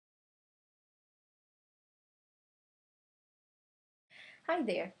Hi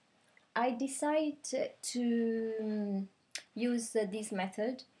there. I decided to use this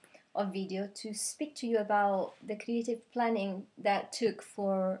method of video to speak to you about the creative planning that took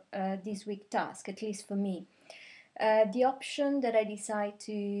for this week task, at least for me. The option that I decided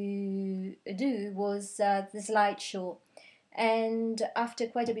to do was the slideshow, and after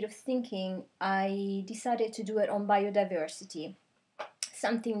quite a bit of thinking, I decided to do it on biodiversity,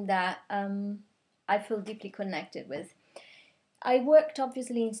 something that I feel deeply connected with. I worked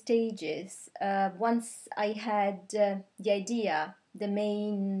obviously in stages. Once I had the idea, the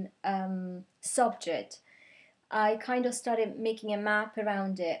main subject, I kind of started making a map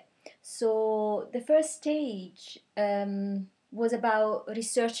around it. So the first stage was about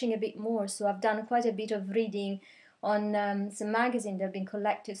researching a bit more. So I've done quite a bit of reading on some magazines that have been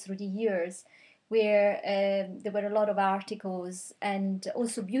collected through the years, where there were a lot of articles and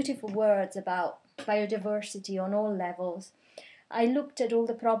also beautiful words about biodiversity on all levels. I looked at all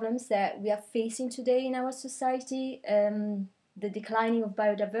the problems that we are facing today in our society, the declining of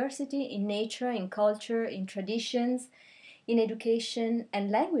biodiversity in nature, in culture, in traditions, in education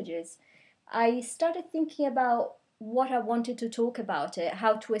and languages. I started thinking about what I wanted to talk about it,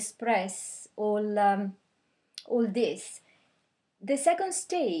 how to express all this. The second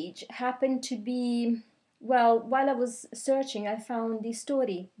stage happened to be, well, while I was searching, I found the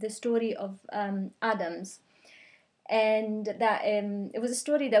story of Adams, and that it was a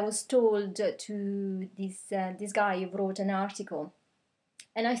story that was told to this guy who wrote an article,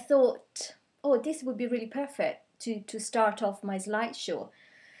 and I thought, oh, this would be really perfect to start off my slideshow.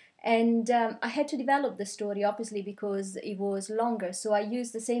 And I had to develop the story, obviously, because it was longer. So I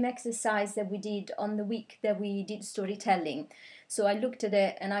used the same exercise that we did on the week that we did storytelling. So I looked at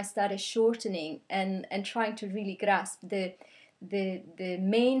it and I started shortening and trying to really grasp the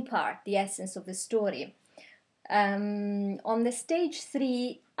main part, the essence of the story. On the stage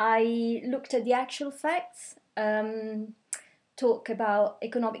 3, I looked at the actual facts, talk about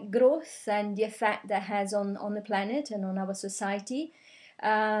economic growth and the effect that has on the planet and on our society,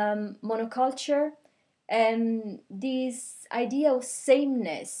 monoculture, and this idea of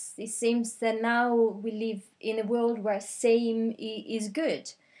sameness. It seems that now we live in a world where same is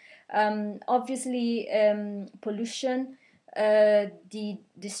good. Obviously, pollution, the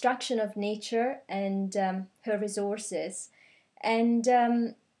destruction of nature and her resources, and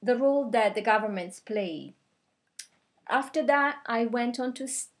the role that the governments play. After that, I went on to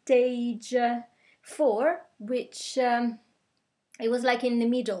stage 4, which it was like in the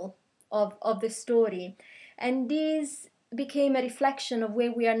middle of the story. And this became a reflection of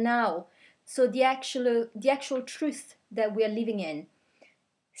where we are now. So the actual truth that we are living in.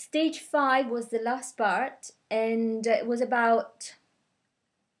 Stage 5 was the last part, and it was about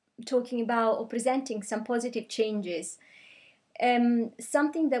talking about or presenting some positive changes.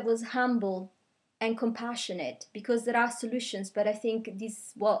 Something that was humble and compassionate, because there are solutions, but I think this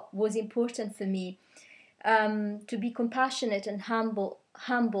is what was important for me, to be compassionate and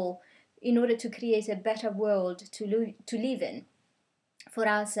humble in order to create a better world to live in for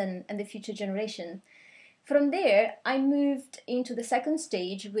us and the future generation. From there, I moved into the second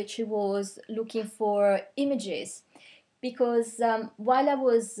stage, which was looking for images, because while I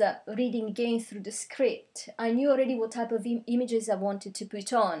was reading again through the script, I knew already what type of images I wanted to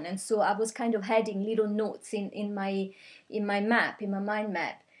put on, and so I was kind of adding little notes in my map, in my mind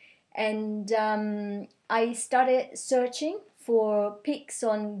map, and I started searching for pics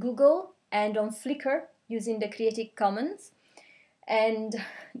on Google and on Flickr using the Creative Commons. And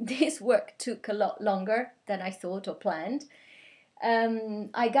this work took a lot longer than I thought or planned.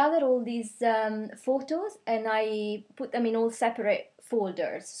 I gathered all these photos and I put them in all separate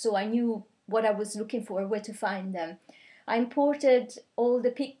folders, so I knew what I was looking for, where to find them. I imported all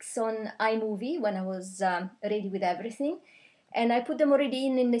the pics on iMovie when I was ready with everything, and I put them already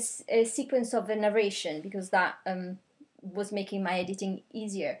in this sequence of a narration, because that was making my editing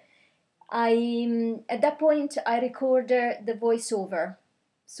easier. At that point, I recorded the voiceover,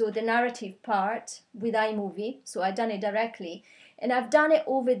 so the narrative part with iMovie. So I've done it directly, and I've done it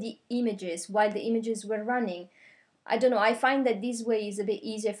over the images while the images were running. I don't know, I find that this way is a bit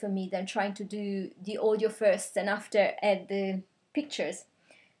easier for me than trying to do the audio first and after add the pictures.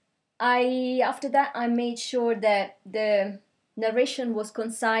 After that, I made sure that the narration was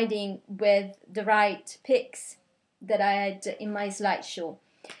coinciding with the right pics that I had in my slideshow.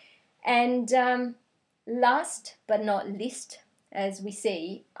 And last but not least, as we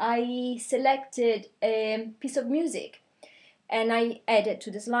say, I selected a piece of music and I added to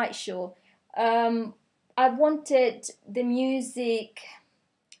the slideshow. I wanted the music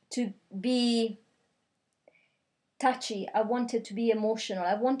to touchy. I wanted to be emotional.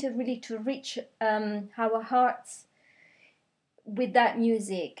 I wanted really to reach our hearts with that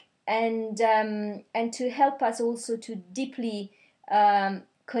music, and to help us also to deeply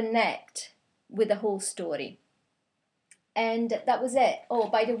connect with the whole story. And that was it. Oh,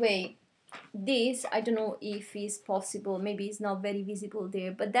 by the way, this, I don't know if it's possible, maybe it's not very visible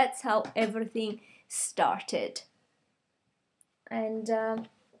there, but that's how everything started. And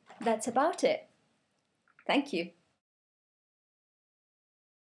that's about it. Thank you.